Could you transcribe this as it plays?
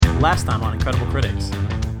Last time on Incredible Critics.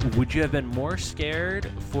 Would you have been more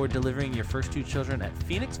scared for delivering your first two children at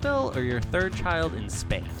Phoenixville or your third child in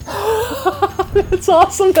Spain? That's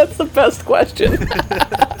awesome. That's the best question.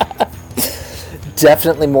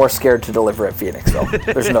 Definitely more scared to deliver at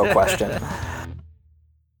Phoenixville. There's no question.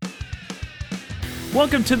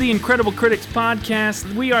 Welcome to the Incredible Critics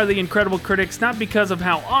podcast. We are the Incredible Critics not because of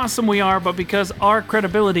how awesome we are, but because our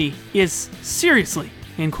credibility is seriously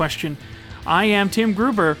in question. I am Tim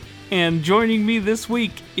Gruber, and joining me this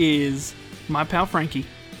week is my pal Frankie.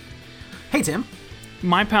 Hey, Tim.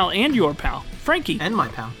 My pal and your pal, Frankie. And my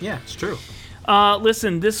pal. Yeah, it's true.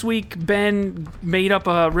 Listen, this week Ben made up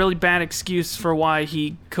a really bad excuse for why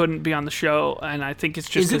he couldn't be on the show, and I think it's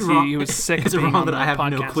just because he was sick of being on the podcast. I have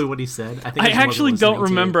no clue what he said. I actually don't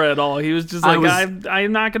remember at all. He was just like,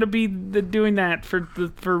 I'm not going to be doing that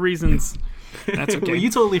for reasons. That's okay. Well, you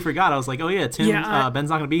totally forgot. I was like, oh yeah, Ben's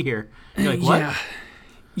not going to be here. You're like, what?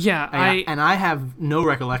 Yeah. I have no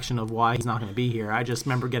recollection of why he's not going to be here. I just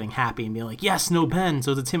remember getting happy and being like, yes, no Ben.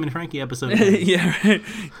 So it's a Tim and Frankie episode. Yeah, right.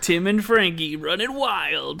 Tim and Frankie running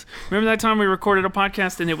wild. Remember that time we recorded a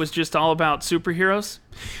podcast and it was just all about superheroes?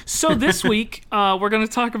 So this week, we're going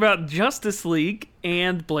to talk about Justice League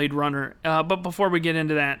and Blade Runner. But before we get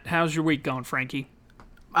into that, how's your week going, Frankie?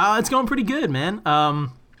 It's going pretty good, man.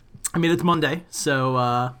 I mean, it's Monday,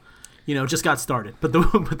 so... just got started, but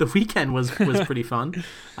the weekend was pretty fun.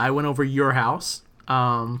 I went over your house,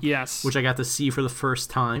 yes, which I got to see for the first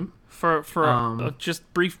time for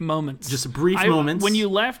just brief moments. Just brief moments. When you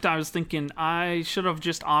left, I was thinking I should have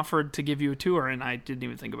just offered to give you a tour, and I didn't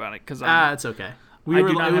even think about it because it's okay. I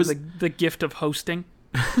do not have the gift of hosting,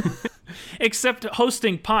 except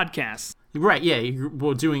hosting podcasts. Right? Yeah,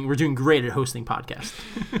 we're doing great at hosting podcasts.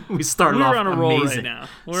 We started We're off on a roll amazing right now.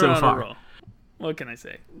 We're so on far. a roll. What can I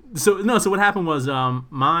say? So what happened was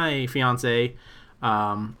my fiance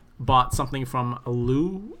bought something from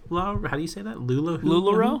Lula. How do you say that?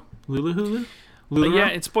 LuLaRoe? LuLaRoe? Yeah,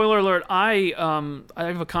 it's spoiler alert. I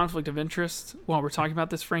have a conflict of interest while we're talking about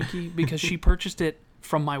this, Frankie, because she purchased it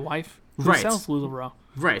from my wife, who sells LuLaRoe.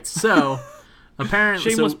 Right. So apparently,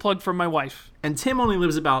 shameless plug from my wife. And Tim only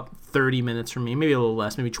lives about 30 minutes from me, maybe a little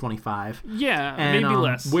less, maybe 25. Yeah, and, maybe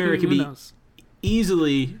less. Where it could Who be knows?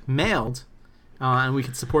 easily mailed. And we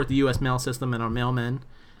could support the U.S. mail system and our mailmen.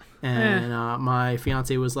 And my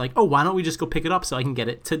fiance was like, oh, why don't we just go pick it up so I can get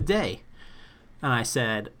it today? And I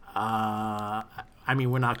said,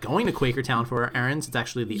 we're not going to Quakertown for our errands. It's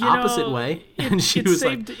actually the opposite way. And she was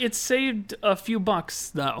like... It saved a few bucks,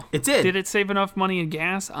 though. It did. Did it save enough money in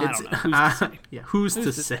gas? I don't know. Who's to say? Yeah, who's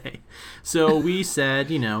to say? So we said,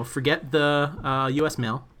 forget the U.S.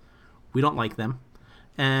 mail. We don't like them.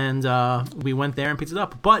 And we went there and picked it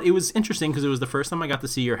up. But it was interesting because it was the first time I got to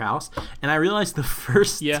see your house. And I realized the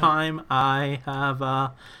first time I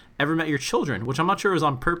have ever met your children, which I'm not sure was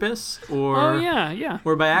on purpose or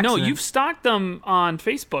or by accident. No, you've stalked them on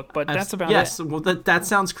Facebook, but that's about it. Yes, well, that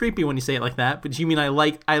sounds creepy when you say it like that. But you mean I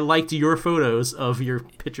liked your photos of your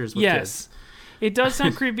pictures with kids. It does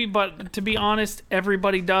sound creepy, but to be honest,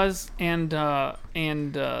 everybody does, and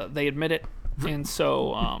they admit it. And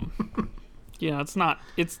so... it's not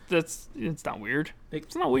weird.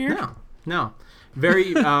 It's not weird. No.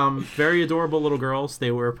 Very very adorable little girls.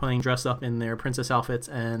 They were playing dress up in their princess outfits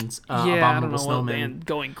and abominable snowmen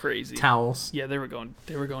going crazy. Towels. Yeah, they were going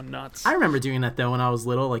nuts. I remember doing that though when I was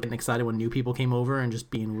little, like getting excited when new people came over and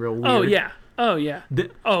just being real weird. Oh yeah.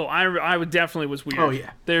 I would definitely was weird. Oh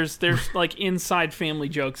yeah. There's like inside family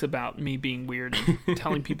jokes about me being weird and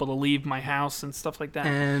telling people to leave my house and stuff like that.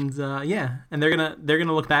 And and they're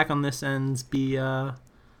gonna look back on this and be they're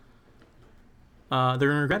gonna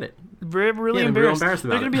regret it. Really embarrassed.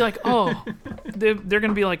 They're gonna be like, oh, they're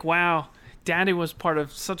gonna be like, wow, Daddy was part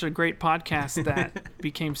of such a great podcast that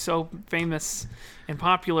became so famous and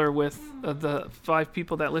popular with the 5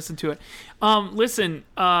 people that listened to it. Listen,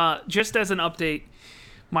 just as an update,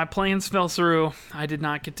 my plans fell through. I did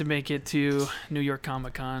not get to make it to New York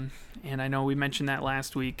Comic Con, and I know we mentioned that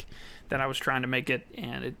last week that I was trying to make it,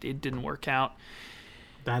 and it didn't work out.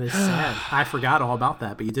 That is sad. I forgot all about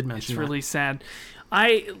that, but you did mention that. It's really sad.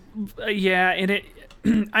 I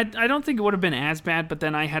don't think it would have been as bad, but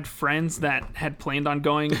then I had friends that had planned on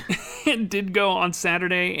going and did go on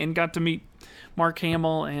Saturday and got to meet Mark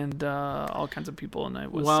Hamill and all kinds of people, and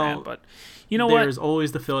it was sad. But you know what? There's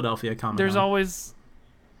always the Philadelphia Comic Con. There's always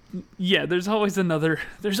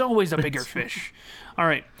a bigger fish. All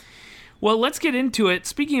right. Well, let's get into it.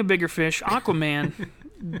 Speaking of bigger fish, Aquaman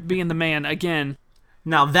being the man again.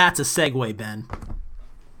 Now that's a segue, Ben.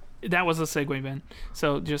 That was a segue, Ben.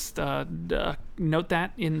 So just note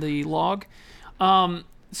that in the log.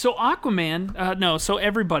 So Aquaman, so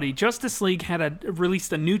everybody, Justice League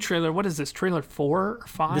released a new trailer. What is this, trailer 4 or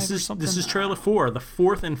 5 or something? This is trailer 4, the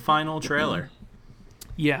fourth and final trailer.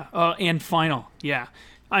 Yeah, and final, yeah.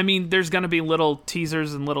 I mean, there's going to be little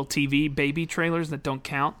teasers and little TV baby trailers that don't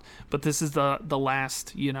count, but this is the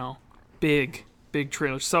last, big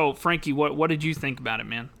trailer. So, Frankie, what did you think about it,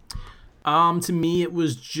 man? To me, it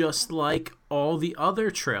was just like all the other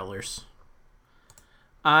trailers.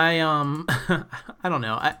 I don't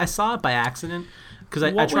know. I saw it by accident because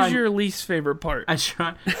I tried. What was your least favorite part? I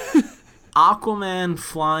tried Aquaman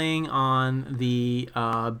flying on the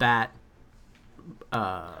bat.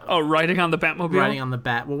 Riding on the Batmobile. Riding on the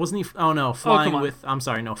bat. Well, wasn't he? Oh no, flying with. I'm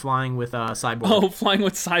sorry, no, flying with Cyborg. Oh, flying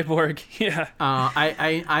with Cyborg. Yeah.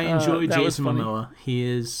 I enjoy Jason Momoa.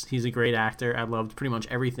 He's a great actor. I loved pretty much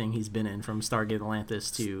everything he's been in, from Stargate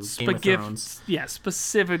Atlantis to Game of Thrones. Yeah,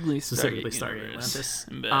 specifically Stargate Atlantis.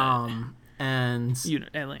 And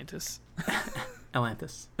Atlantis.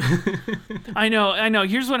 Atlantis. I know.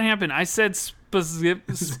 Here's what happened. I said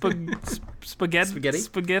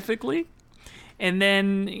spaghettically. And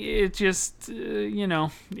then it just,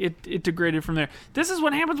 it degraded from there. This is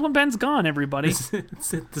what happens when Ben's gone, everybody.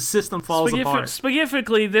 The system falls apart.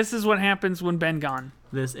 Specifically, this is what happens when Ben's gone.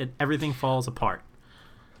 Everything falls apart.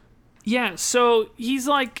 Yeah, so he's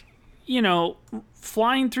like,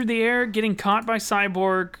 flying through the air, getting caught by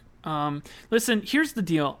Cyborg. Listen, here's the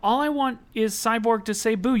deal. All I want is Cyborg to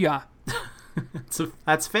say booyah. So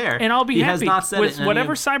that's fair. And I'll be happy has not said with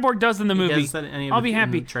whatever Cyborg does in the movie. He hasn't said any of I'll be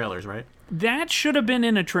happy. In the trailers, right? That should have been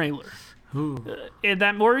in a trailer. And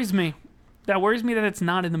that worries me. That worries me that it's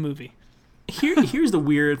not in the movie. Here's the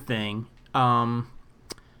weird thing.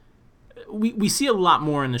 We see a lot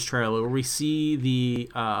more in this trailer where we see the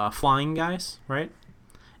flying guys, right?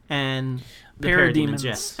 And the parademons,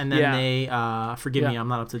 yes. And then they, forgive me, I'm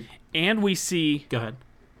not up to... And we see... Go ahead.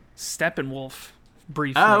 Steppenwolf,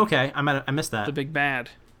 briefly. Oh, okay. I missed that. The big bad.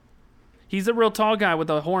 He's a real tall guy with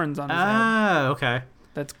the horns on his head. Oh, okay.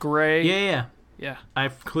 That's gray. Yeah. I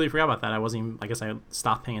completely forgot about that. I guess I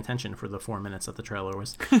stopped paying attention for the 4 minutes that the trailer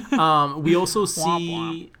was. We also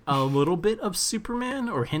see a little bit of Superman,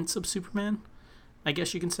 or hints of Superman, I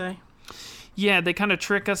guess you can say. Yeah, they kind of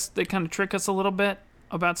trick us. They kind of trick us a little bit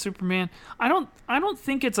about Superman. I don't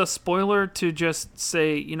think it's a spoiler to just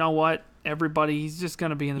say, you know what, everybody, he's just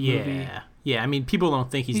gonna be in the movie. Yeah. I mean, people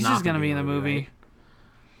don't think he's not just gonna be in the movie. Right?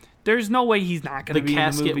 There's no way he's not gonna be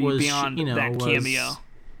in the movie beyond that cameo.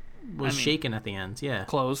 Was shaken at the end, yeah.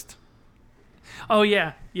 Closed. Oh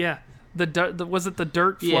yeah. Was it the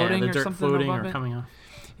dirt floating or something floating above or it? coming off.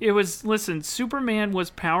 It was. Listen, Superman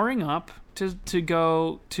was powering up to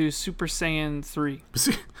go to Super Saiyan 3.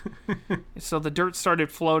 So the dirt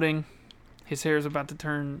started floating. His hair is about to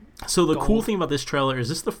turn. So the gold. cool thing about this trailer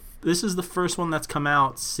is this is the first one that's come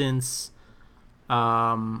out since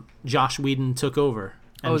Josh Whedon took over.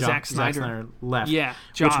 And Zack Snyder left. Yeah,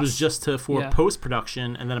 which was just for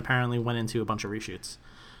post-production, and then apparently went into a bunch of reshoots.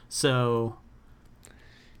 So...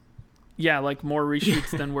 Yeah, like more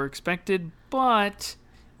reshoots than were expected, but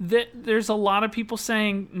there's a lot of people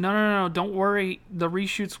saying, no, don't worry, the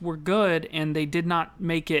reshoots were good, and they did not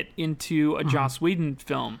make it into a Joss Whedon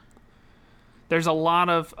film. There's a lot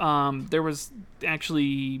of... there was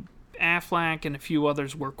actually... Affleck and a few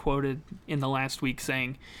others were quoted in the last week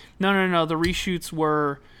saying, no, the reshoots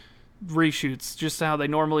were reshoots, just how they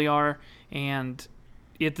normally are, and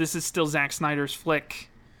this is still Zack Snyder's flick,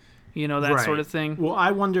 that sort of thing. Well, I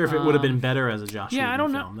wonder if it would have been better as a Josh Whedon I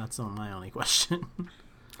don't film. know. That's my only question.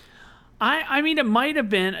 I mean, it might have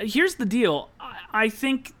been. Here's the deal. I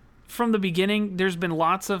think from the beginning, there's been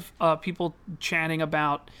lots of people chatting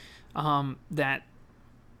about that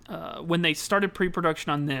when they started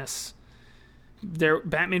pre-production on this,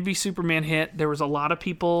 Batman v Superman hit. There was a lot of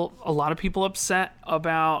people upset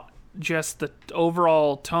about just the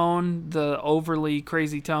overall tone, the overly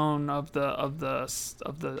crazy tone of the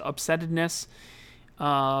upsettedness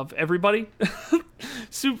of everybody.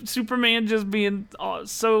 Superman just being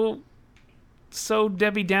so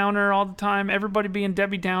Debbie Downer all the time. Everybody being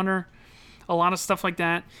Debbie Downer. A lot of stuff like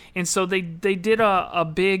that. And so they did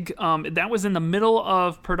a big... that was in the middle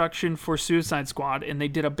of production for Suicide Squad, and they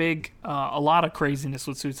did a lot of craziness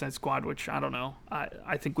with Suicide Squad, which I don't know.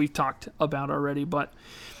 I think we've talked about already. But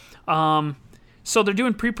so they're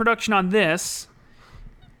doing pre-production on this.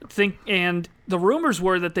 And the rumors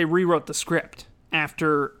were that they rewrote the script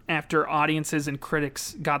after audiences and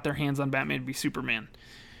critics got their hands on Batman v Superman.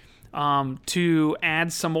 To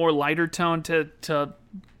add some more lighter tone to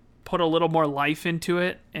put a little more life into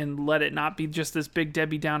it and let it not be just this big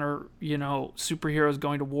Debbie Downer, superheroes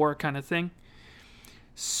going to war kind of thing.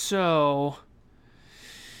 So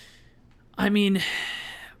I mean,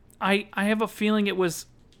 I have a feeling it was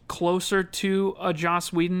closer to a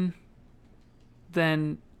Joss Whedon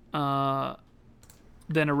than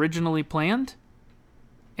originally planned,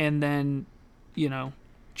 and then,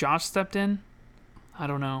 Josh stepped in. I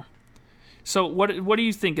don't know. So what are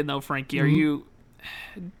you thinking though, Frankie?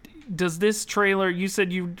 Does this trailer? You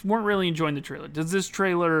said you weren't really enjoying the trailer. Does this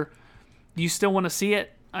trailer? Do you still want to see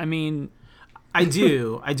it? I mean, I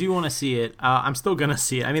do want to see it. I'm still gonna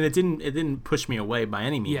see it. I mean, it didn't push me away by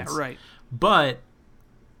any means. Yeah, right. But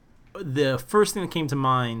the first thing that came to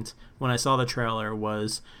mind when I saw the trailer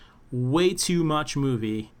was way too much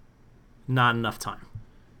movie, not enough time.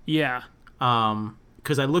 Yeah.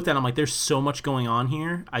 Because I looked at it, I'm like, there's so much going on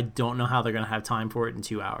here. I don't know how they're going to have time for it in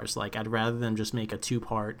 2 hours. Like, I'd rather them just make a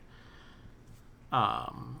 2-part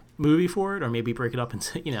movie for it, or maybe break it up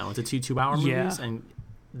into, into 2 2-hour movies, and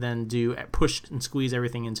then push and squeeze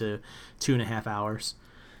everything into 2.5 hours.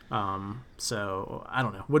 So, I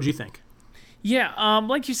don't know. What do you think? Yeah,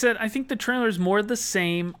 like you said, I think the trailer is more the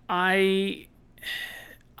same. I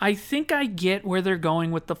think I get where they're going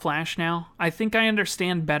with the Flash now. I think I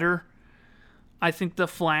understand better. I think the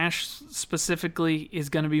Flash specifically is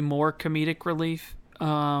going to be more comedic relief.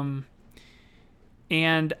 And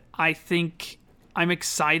I think I'm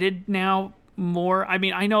excited now more. I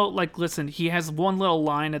mean, I know, listen, he has one little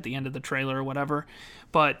line at the end of the trailer or whatever,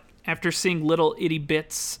 but after seeing little itty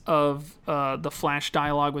bits of the Flash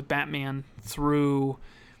dialogue with Batman through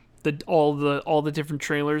all the different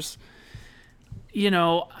trailers,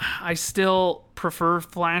 I still prefer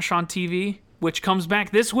Flash on TV, which comes back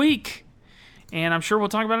this week. And I'm sure we'll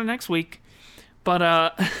talk about it next week. But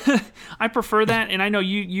I prefer that. And I know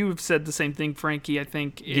you've said the same thing, Frankie. I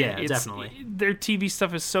think definitely. Their TV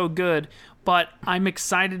stuff is so good. But I'm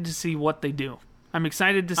excited to see what they do. I'm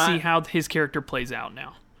excited to see how his character plays out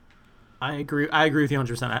now. I agree with you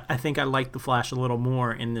 100%. I think I like the Flash a little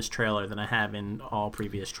more in this trailer than I have in all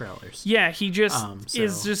previous trailers. Yeah, he just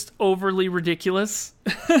is just overly ridiculous.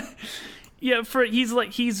 Yeah,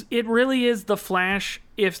 it really is the Flash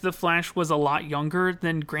if the Flash was a lot younger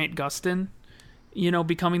than Grant Gustin,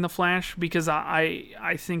 becoming the Flash, because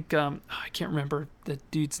I think I can't remember the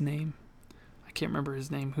dude's name. I can't remember his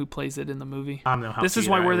name who plays it in the movie. This is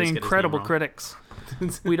why we're the incredible critics.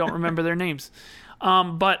 We don't remember their names.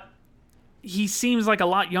 But he seems like a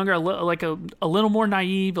lot younger, like a little more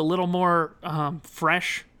naive, a little more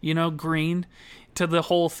fresh, green to the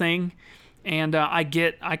whole thing. And I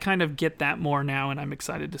kind of get that more now, and I'm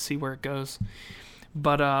excited to see where it goes.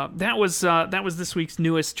 But that was this week's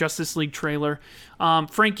newest Justice League trailer.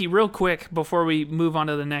 Frankie, real quick before we move on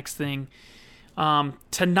to the next thing,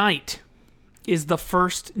 tonight is the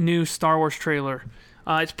first new Star Wars trailer.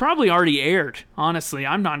 It's probably already aired. Honestly,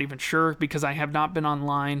 I'm not even sure because I have not been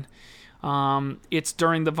online. It's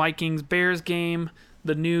during the Vikings-Bears game.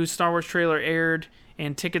 The new Star Wars trailer aired,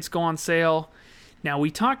 and tickets go on sale. Now,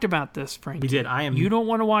 we talked about this, Frankie. We did. You don't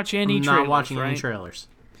want to watch any trailers, not watching right? any trailers.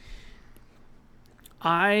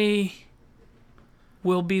 I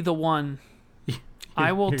will be the one.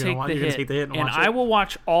 I will take the hit, and I will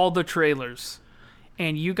watch all the trailers.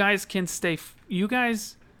 And you guys can stay. You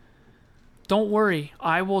guys, don't worry.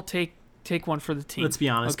 I will take one for the team. Let's be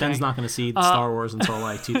honest. Okay? Ben's not going to see Star Wars until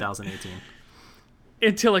 2018.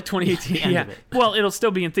 Until 2018. End of it. Well, it'll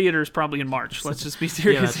still be in theaters probably in March. Let's just be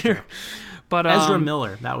serious here. True. But Ezra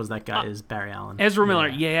Miller, that guy is Barry Allen. Ezra Miller,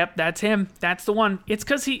 yep, that's him. That's the one. It's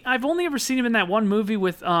because I've only ever seen him in that one movie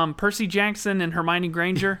with Percy Jackson and Hermione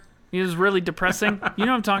Granger. He was really depressing. You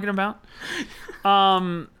know what I'm talking about?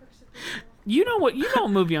 You know what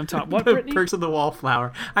movie I'm talking about? What, Brittany? Perks of the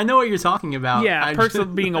Wallflower. I know what you're talking about. Yeah, Perks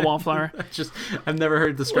of being a Wallflower. I've never heard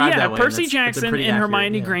it described that way. Percy Jackson and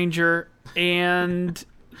Hermione Granger and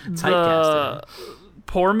the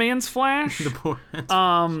Poor Man's Flash. The Poor Man's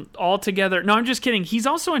Flash. All together. No, I'm just kidding. He's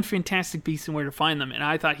also in Fantastic Beasts and Where to Find Them, and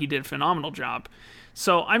I thought he did a phenomenal job.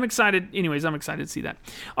 So I'm excited. Anyways, I'm excited to see that.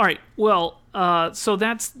 All right. Well, so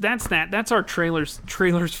that's that. That's our trailers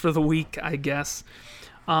for the week, I guess.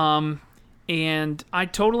 And I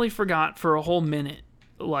totally forgot for a whole minute,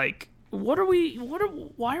 why are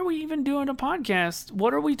we even doing a podcast?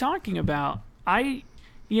 What are we talking about? And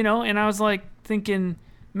I was thinking,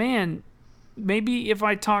 man, maybe if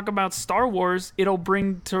I talk about Star Wars, it'll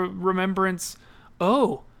bring to remembrance,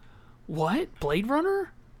 Blade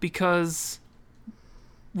Runner? Because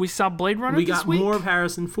we saw Blade Runner this week. We got more of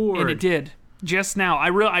Harrison Ford. And it did. Just now.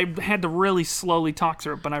 I had to really slowly talk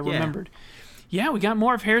through it, but I remembered. Yeah, we got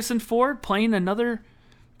more of Harrison Ford playing another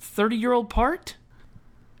 30-year-old part.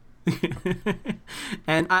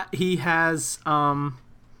 And he has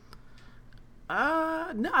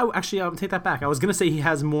No, actually, I'll take that back. I was gonna say he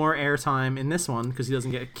has more airtime in this one because he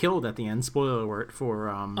doesn't get killed at the end. Spoiler alert for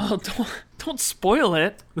Oh, don't spoil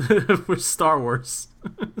it. for Star Wars.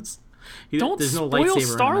 There's no spoil lightsaber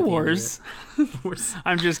Star Wars.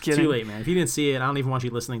 I'm just kidding. Too late, man. If you didn't see it, I don't even want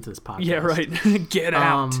you listening to this podcast. Yeah, right. Get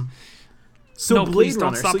out. So no, Blade please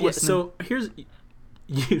Runner. don't stop listening. So here's,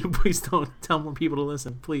 please don't tell more people to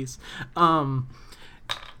listen, please.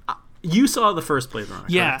 You saw the first Blade Runner,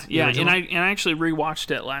 correct? Yeah, and I actually rewatched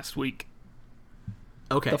it last week.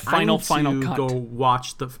 Okay, the final cut. Go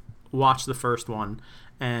watch the first one,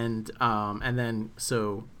 and then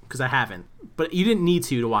because I haven't, but you didn't need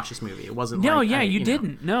to watch this movie. It wasn't. No, like, you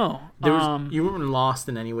didn't. No, you weren't lost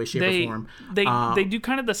in any way, shape, or form. They do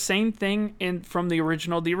kind of the same thing from the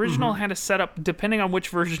original. The original had a setup depending on which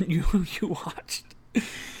version you watched.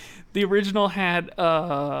 The original had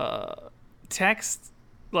text.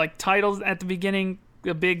 Like titles at the beginning,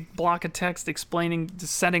 a big block of text explaining,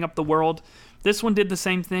 setting up the world. This one did the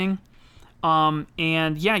same thing,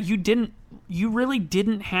 and yeah, you really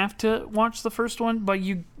didn't have to watch the first one, but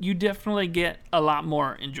you definitely get a lot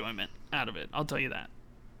more enjoyment out of it. I'll tell you that.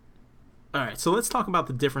 All right, so let's talk about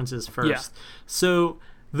the differences first. Yeah. So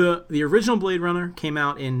the original Blade Runner came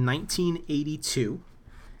out in 1982.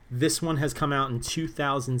 This one has come out in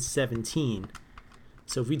 2017.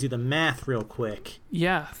 So if we do the math real quick...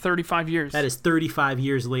 Yeah, 35 years. That is 35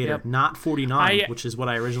 years later, Yep. not 49, which is what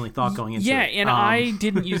I originally thought going into it. Yeah, and I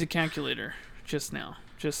didn't use a calculator just now.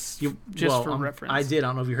 Just for reference. I did. I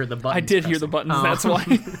don't know if you heard the buttons. I did hear the buttons, that's why.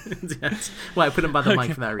 Well, I put them by the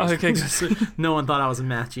mic for that reason. Okay, good. No one thought I was a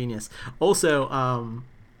math genius. Also,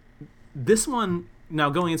 this one... Now,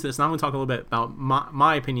 going into this, now I'm going to talk a little bit about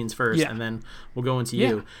my opinions first, and then we'll go into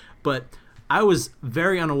you. But... I was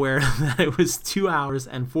very unaware that it was 2 hours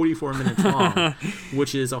and 44 minutes long,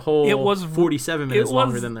 which is a whole 47 minutes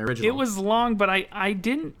longer than the original. It was long, but I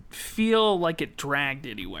didn't feel like it dragged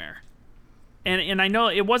anywhere. And I know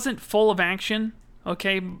it wasn't full of action.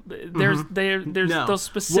 Okay, there's those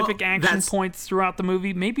specific action points throughout the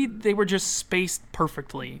movie. Maybe they were just spaced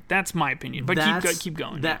perfectly. That's my opinion. But keep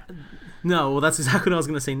going. No, that's exactly what I was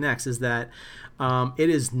going to say next. Is that it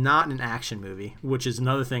is not an action movie, which is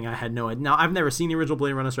another thing I had no idea. Now, I've never seen the original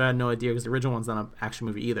Blade Runner, so I had no idea because the original one's not an action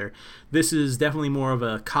movie either. This is definitely more of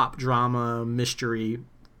a cop drama mystery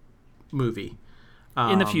movie.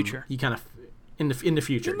 In the future, you kind of in the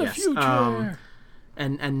future, yes. Future.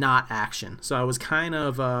 And not action. So I was kind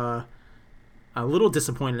of a little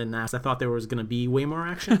disappointed in that. I thought there was going to be way more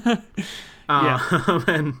action.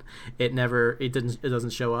 And it doesn't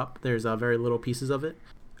show up. There's very little pieces of it.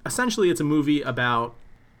 Essentially, it's a movie about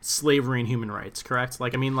slavery and human rights. Correct?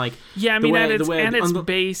 At its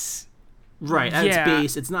base. Right, at its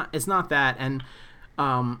base, it's not that. And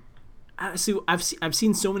I've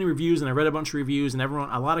seen so many reviews, and I read a bunch of reviews, and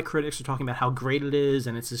a lot of critics are talking about how great it is,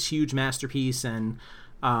 and it's this huge masterpiece, and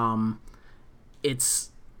it's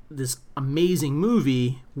this amazing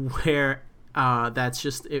movie where that's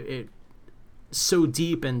just it so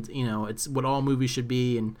deep, and it's what all movies should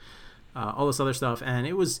be, and all this other stuff, and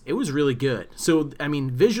it was really good. So I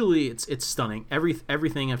mean, visually, it's stunning.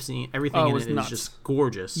 Everything I've seen, everything in it is just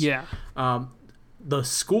gorgeous. Yeah. The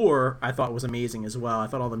score I thought was amazing as well. I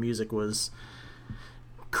thought all the music was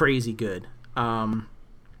crazy good.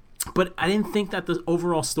 But I didn't think that the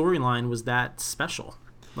overall storyline was that special.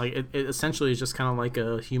 Like it essentially is just kind of like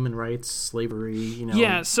a human rights, slavery.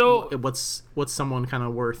 Yeah. So what's someone kind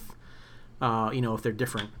of worth? If they're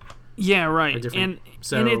different. Yeah. Right. And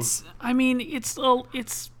it's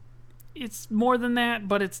it's more than that,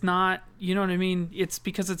 but it's not. You know what I mean? It's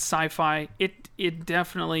because it's sci-fi. It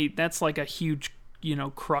definitely, that's like a huge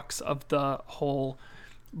crux of the whole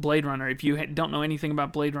Blade Runner. If you don't know anything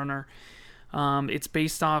about Blade Runner, it's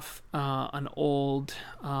based off an old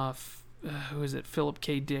who is it, Philip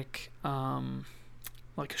K. Dick,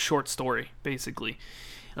 like a short story basically.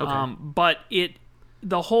 Okay. But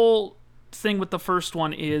the whole thing with the first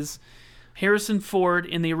one is Harrison Ford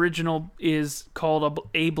in the original is called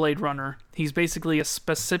a Blade Runner. He's basically a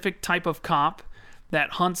specific type of cop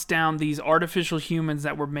that hunts down these artificial humans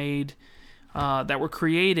that were made, that were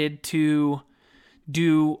created to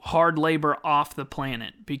do hard labor off the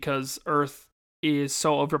planet because Earth is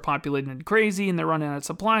so overpopulated and crazy, and they're running out of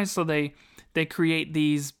supplies. So they create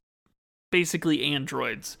these basically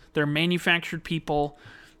androids. They're manufactured people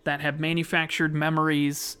that have manufactured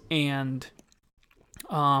memories, and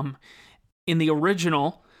in the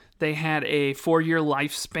original they had a 4-year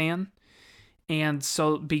lifespan, and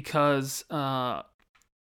so because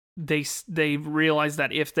they realized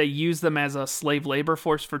that if they use them as a slave labor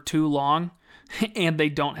force for too long and they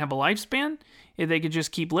don't have a lifespan, If they could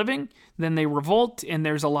just keep living, then they revolt, and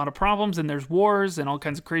there's a lot of problems, and there's wars and all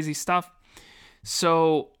kinds of crazy stuff.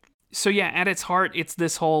 So yeah, at its heart, it's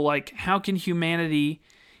this whole like, how can humanity,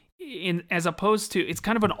 as opposed to, it's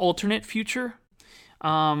kind of an alternate future.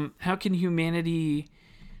 How can humanity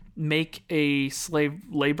make a slave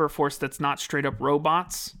labor force that's not straight up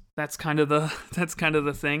robots? That's kind of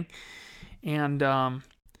the thing. And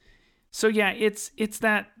so yeah, it's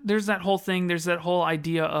that there's that whole thing. There's that whole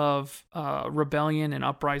idea of rebellion and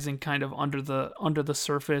uprising kind of under the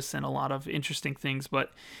surface, and a lot of interesting things.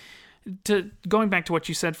 But going back to what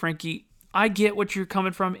you said, Frankie, I get what you're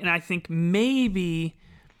coming from, and I think maybe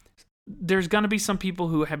there's going to be some people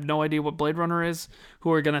who have no idea what Blade Runner is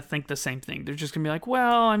who are going to think the same thing. They're just going to be like,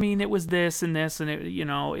 well, I mean, it was this and this, and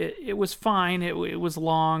it was fine. It was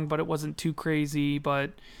long, but it wasn't too crazy,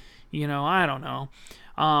 but I don't know.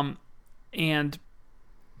 And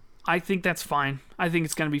I think that's fine. I think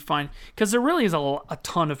it's going to be fine, because there really is a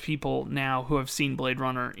ton of people now who have seen Blade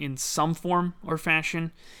Runner in some form or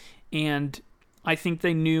fashion. And I think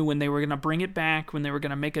they knew when they were going to bring it back, when they were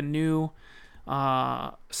going to make a new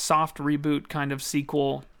soft reboot kind of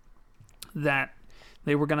sequel, that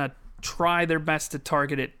they were going to try their best to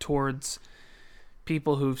target it towards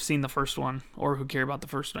people who've seen the first one or who care about the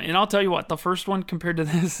first one. And I'll tell you what, the first one compared to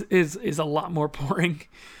this is a lot more boring.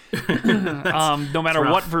 No matter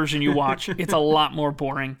what version you watch, it's a lot more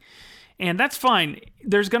boring. And that's fine.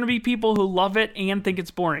 There's going to be people who love it and think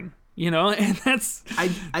it's boring. And that's.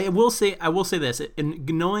 I will say this, and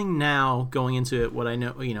knowing now, going into it, what I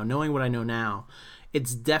know, knowing what I know now,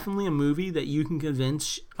 it's definitely a movie that you can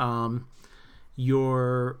convince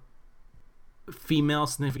your female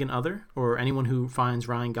significant other or anyone who finds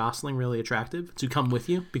Ryan Gosling really attractive to come with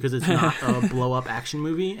you, because it's not a blow up action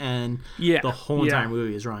movie, and the whole entire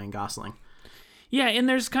movie is Ryan Gosling. Yeah, and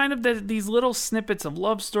there's kind of these little snippets of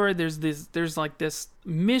love story. There's like this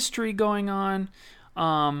mystery going on.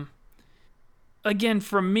 Again,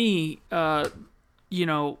 for me,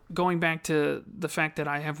 going back to the fact that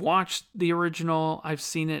I have watched the original, I've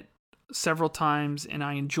seen it several times, and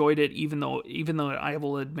I enjoyed it, even though I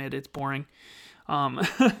will admit it's boring. I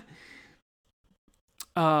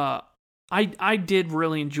did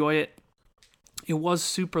really enjoy it. It was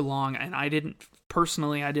super long, and I didn't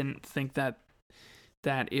think that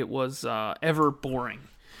it was ever boring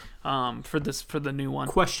for the new one.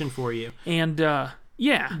 Question for you. And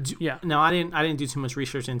yeah. No, I didn't do too much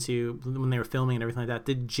research into when they were filming and everything like that.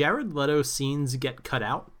 Did Jared Leto's scenes get cut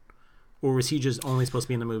out, or was he just only supposed to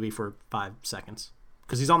be in the movie for 5 seconds?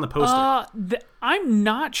 Because he's on the poster. I'm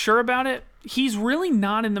not sure about it. He's really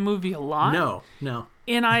not in the movie a lot. No.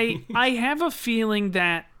 And I have a feeling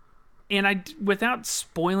that, and without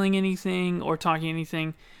spoiling anything or talking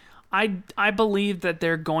anything, I believe that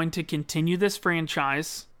they're going to continue this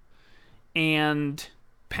franchise, and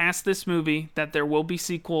past this movie, that there will be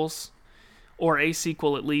sequels, or a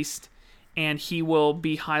sequel at least, and he will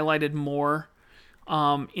be highlighted more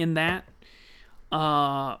in that.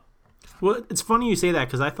 Well, it's funny you say that,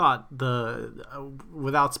 because I thought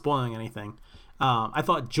without spoiling anything, I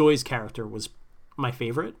thought Joy's character was my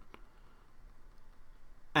favorite,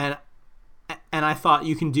 and I thought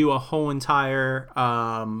you can do a whole entire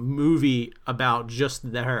movie about just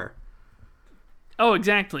her. Oh,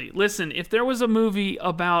 exactly. Listen, if there was a movie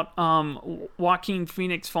about Joaquin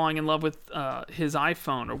Phoenix falling in love with his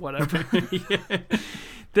iPhone or whatever,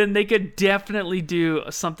 then they could definitely do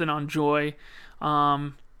something on Joy.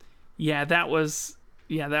 That was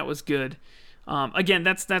good. Again,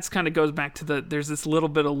 that's kind of goes back to there's this little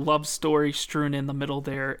bit of love story strewn in the middle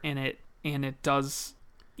there, and it does,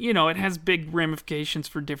 it has big ramifications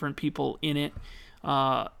for different people in it,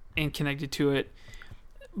 and connected to it.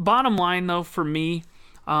 Bottom line, though, for me,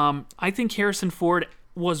 I think Harrison Ford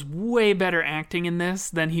was way better acting in this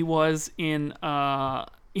than he was in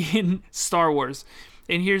Star Wars.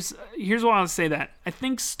 And here's why I'll say that. I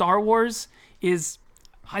think Star Wars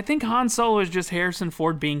I think Han Solo is just Harrison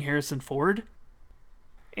Ford being Harrison Ford,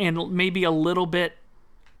 and maybe a little bit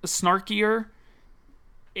snarkier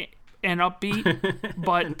and upbeat,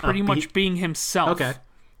 but pretty much being himself. Okay.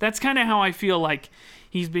 That's kind of how I feel like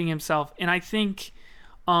he's being himself. And I think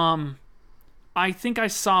I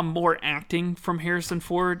saw more acting from Harrison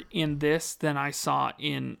Ford in this than I saw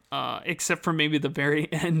in, except for maybe the very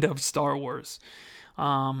end of Star Wars.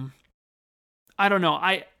 I don't know.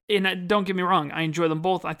 Don't get me wrong, I enjoy them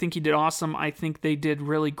both. I think he did awesome. I think they did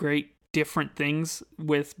really great different things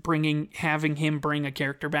with having him bring a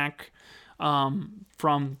character back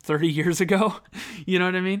from 30 years ago. You know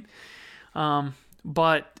what I mean?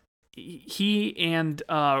 But he and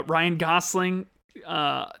Ryan Gosling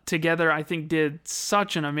together, I think did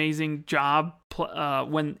such an amazing job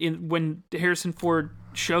when Harrison Ford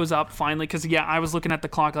shows up finally. Because I was looking at the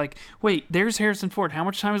clock like, wait, there's Harrison Ford. How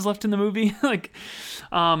much time is left in the movie? Like,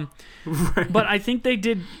 Right. but I think they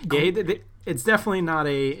did. It's definitely not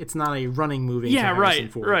a running movie. Yeah, to Harrison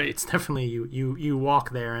Ford. right. It's definitely you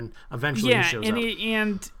walk there and eventually he shows up.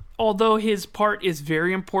 And although his part is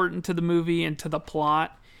very important to the movie and to the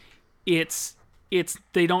plot, it's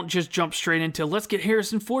they don't just jump straight into let's get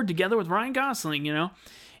Harrison Ford together with Ryan Gosling,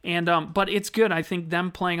 And but it's good. I think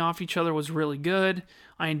them playing off each other was really good.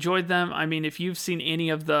 I enjoyed them. I mean, if you've seen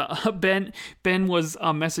any of the Ben was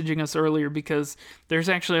messaging us earlier because there's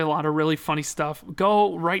actually a lot of really funny stuff.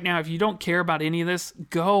 Go right now, if you don't care about any of this,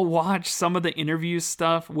 go watch some of the interview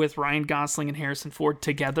stuff with Ryan Gosling and Harrison Ford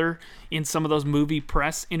together in some of those movie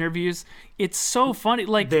press interviews. It's so funny.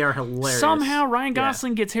 Like, they are hilarious. Somehow Ryan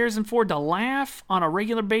Gosling gets Harrison Ford to laugh on a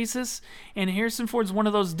regular basis, and Harrison Ford's one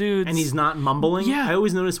of those dudes. And he's not mumbling. Yeah. I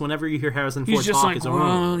always notice whenever you hear Harrison Ford he's just talk, like, it's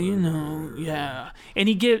well, yeah.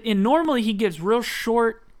 And normally he gives real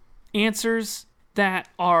short answers that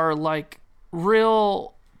are like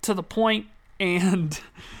real to the point. And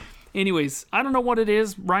anyways, I don't know what it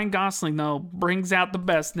is. Ryan Gosling though brings out the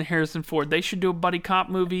best in Harrison Ford. They should do a buddy cop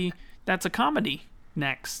movie that's a comedy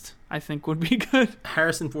next. I think would be good.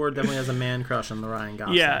 Harrison Ford definitely has a man crush on the Ryan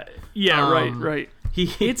Gosling. Right.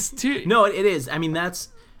 It's too. No, it is. I mean, that's.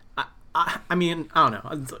 I mean, I don't know.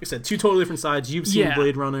 Like I said, two totally different sides. You've seen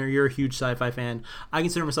Blade Runner. You're a huge sci-fi fan. I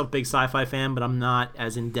consider myself a big sci-fi fan, but I'm not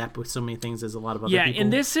as in depth with so many things as a lot of other people. Yeah,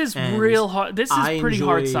 and this is real hard. This is pretty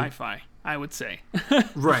hard sci-fi, I would say.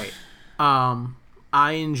 Right.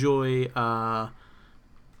 I enjoy.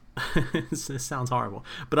 This sounds horrible,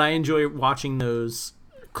 but I enjoy watching those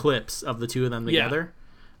clips of the two of them together.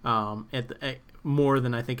 More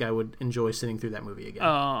than I think I would enjoy sitting through that movie again.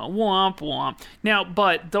 Womp womp. Now,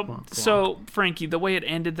 but Womp, so Frankie, the way it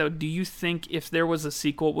ended though, do you think if there was a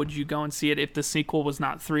sequel, would you go and see it if the sequel was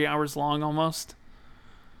not 3 hours long almost?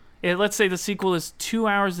 Let's say the sequel is 2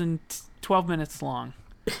 hours and 12 minutes long.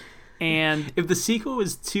 And if the sequel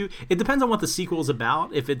is it depends on what the sequel is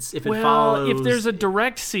about. If it follows, if there's a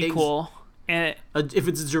direct sequel, if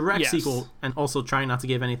it's a direct sequel, and also trying not to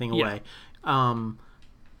give anything away,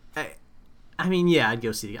 I mean, I'd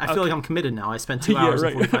go see it. I feel like I'm committed now. I spent 2 hours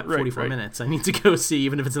and 44 minutes. I need to go see,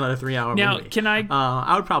 even if it's another 3 hour movie. Now, can I?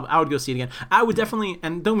 I would go see it again. I would definitely,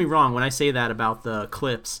 and don't get me wrong, when I say that about the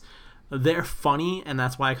clips, they're funny, and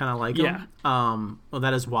that's why I kind of like them. Well,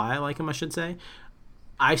 that is why I like them, I should say.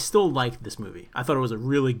 I still liked this movie. I thought it was a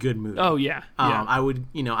really good movie. Oh yeah. I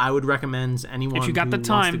would recommend anyone if you got the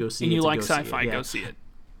time to go see and you it, like go sci-fi, see it. go see it.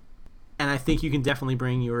 And I think you can definitely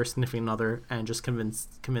bring your significant other and just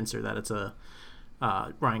convince her that it's a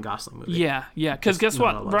Ryan Gosling movie. Yeah. Because guess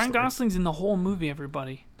what? Ryan story. Gosling's in the whole movie.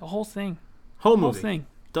 Everybody, the whole thing. Whole thing.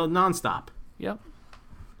 Nonstop. Yep.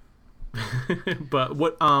 But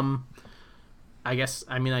what? I guess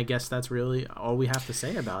that's really all we have to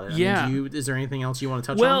say about it. Yeah. I mean, is there anything else you want to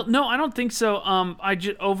touch on? Well, no, I don't think so.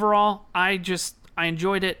 Overall, I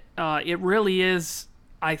enjoyed it. It really is,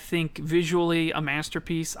 I think, visually a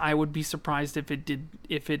masterpiece. I would be surprised if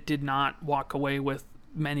it did not walk away with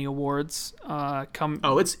many awards.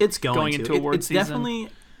 It's going into award season.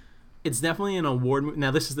 It's definitely an award.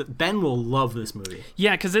 Now Ben will love this movie.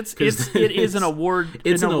 Yeah, because it is an award.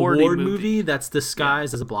 It's an award movie that's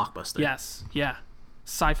disguised as a blockbuster. Yes, yeah,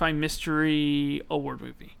 sci-fi mystery award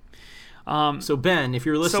movie. So Ben, if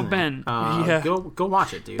you're listening, go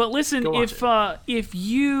watch it, dude. But listen, if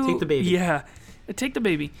you take the baby, take the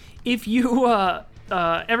baby. If you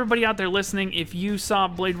everybody out there listening, if you saw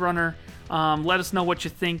Blade Runner. Let us know what you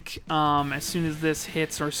think as soon as this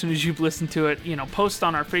hits or as soon as you've listened to it. Post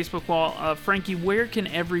on our Facebook wall. Frankie, where can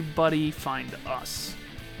everybody find us?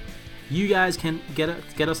 You guys can get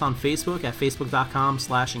us on Facebook at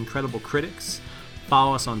facebook.com/incrediblecritics.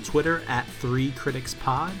 Follow us on Twitter at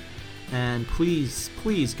 3criticspod. And please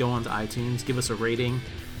go onto iTunes, give us a rating,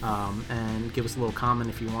 and give us a little comment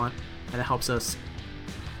if you want. And it helps us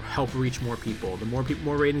help reach more people. The more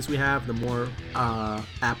ratings we have, the more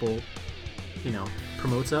Apple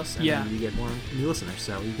promotes us, and then we get more new listeners,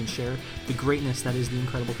 so you can share the greatness that is the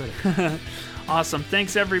Incredible Critic. Awesome.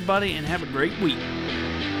 Thanks, everybody, and have a great week.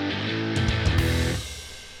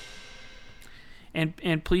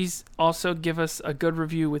 And please also give us a good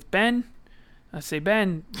review with Ben. I say,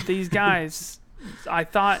 Ben, these guys, I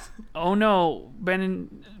thought, oh no,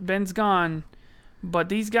 Ben's gone, but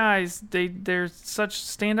these guys, they're such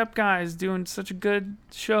stand-up guys doing such a good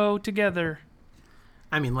show together.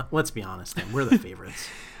 I mean, let's be honest, man. We're the favorites.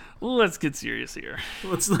 let's get serious here.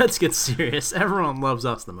 Let's get serious. Everyone loves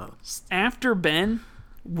us the most. After Ben,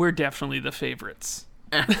 we're definitely the favorites.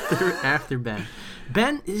 After Ben.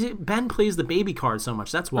 Ben plays the baby card so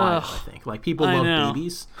much. That's why, I think. Like, people love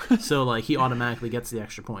babies, so, like, he automatically gets the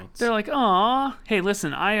extra points. They're like, aw. Hey,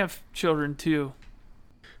 listen, I have children, too.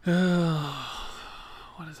 What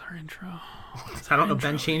is our intro? I don't know.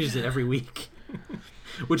 Ben changes it every week.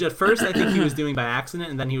 Which at first I think he was doing by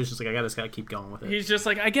accident, and then he was just like, I just gotta keep going with it. He's just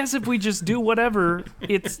like, I guess if we just do whatever,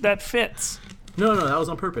 that fits. No, that was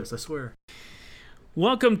on purpose, I swear.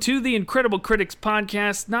 Welcome to the Incredible Critics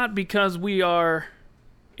Podcast, not because we are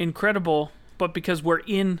incredible, but because we're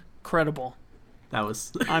incredible.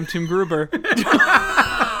 I'm Tim Gruber.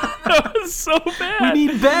 That was so bad. We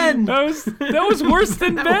need Ben. That was worse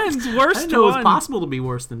than Ben's. Worst I didn't know one. it was possible to be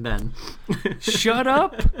worse than Ben. Shut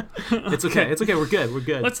up. It's okay. We're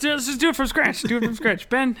good. Let's just do it from scratch.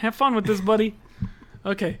 Ben, have fun with this, buddy.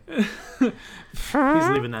 Okay. He's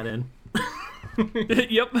leaving that in.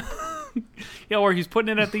 Yep. Yeah, or he's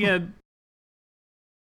putting it at the end.